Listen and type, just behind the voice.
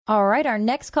All right, our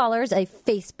next caller is a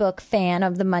Facebook fan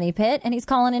of the Money Pit, and he's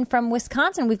calling in from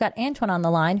Wisconsin. We've got Antoine on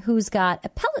the line, who's got a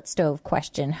pellet stove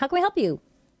question. How can we help you?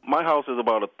 My house is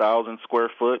about 1,000 square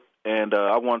foot, and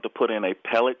I wanted to put in a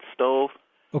pellet stove.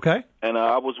 Okay. And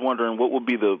I was wondering what would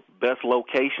be the best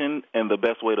location and the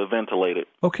best way to ventilate it.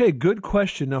 Okay, good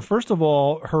question. Now, first of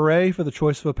all, hooray for the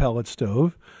choice of a pellet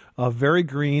stove. A very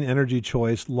green energy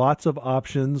choice, lots of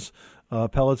options.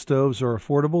 Pellet stoves are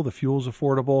affordable. The fuel's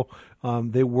affordable.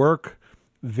 They work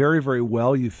very, very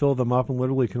well. You fill them up and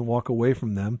literally can walk away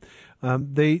from them.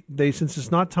 They since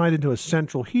it's not tied into a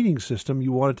central heating system,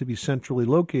 you want it to be centrally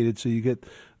located so you get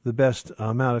the best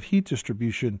amount of heat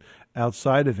distribution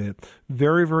outside of it.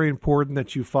 Very, very important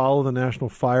that you follow the National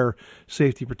Fire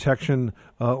Safety Protection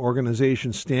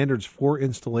Organization standards for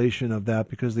installation of that,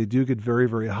 because they do get very,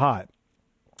 very hot.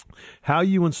 How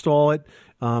you install it,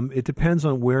 it depends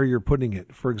on where you're putting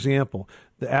it. For example,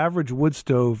 the average wood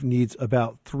stove needs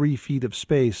about 3 feet of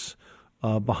space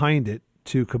behind it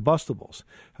to combustibles.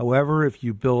 However, if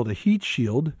you build a heat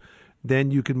shield,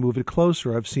 then you can move it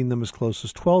closer. I've seen them as close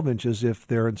as 12 inches if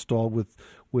they're installed with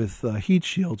heat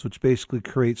shields, which basically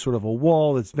create sort of a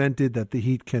wall that's vented that the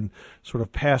heat can sort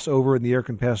of pass over and the air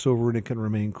can pass over and it can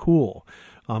remain cool.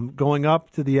 Going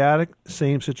up to the attic,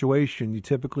 same situation. You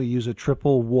typically use a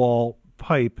triple wall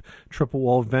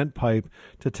vent pipe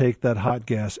to take that hot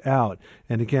gas out.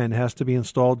 And again, it has to be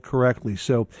installed correctly.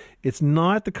 So it's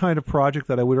not the kind of project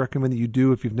that I would recommend that you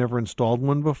do if you've never installed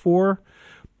one before,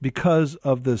 because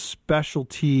of the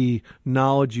specialty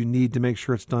knowledge you need to make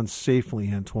sure it's done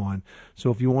safely, Antoine. So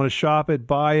if you want to shop it,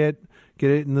 buy it, get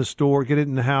it in the store, get it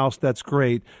in the house, that's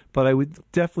great. But I would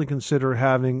definitely consider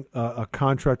having a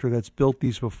contractor that's built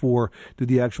these before do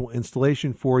the actual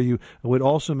installation for you. I would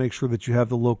also make sure that you have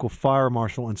the local fire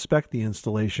marshal inspect the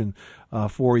installation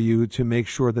for you to make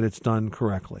sure that it's done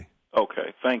correctly.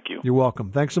 Okay, thank you. You're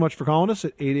welcome. Thanks so much for calling us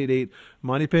at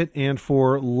 888-MONEY PIT and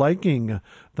for liking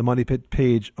the Money Pit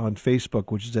page on Facebook,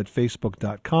 which is at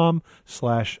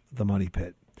facebook.com/The Money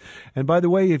Pit. And by the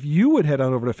way, if you would head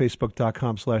on over to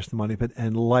facebook.com/The Money Pit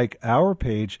and like our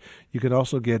page, you can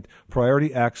also get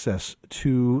priority access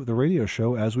to the radio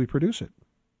show as we produce it.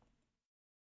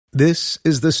 This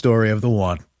is the story of the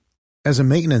one. As a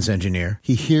maintenance engineer,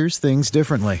 he hears things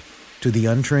differently. To the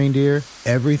untrained ear,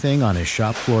 everything on his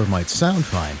shop floor might sound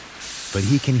fine, but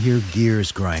he can hear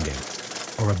gears grinding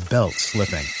or a belt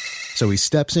slipping. So he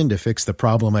steps in to fix the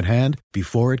problem at hand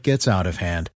before it gets out of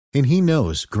hand. And he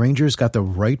knows Grainger's got the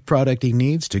right product he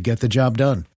needs to get the job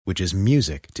done, which is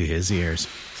music to his ears.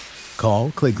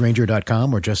 Call, click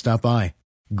Grainger.com, or just stop by.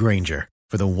 Grainger,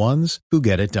 for the ones who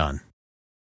get it done.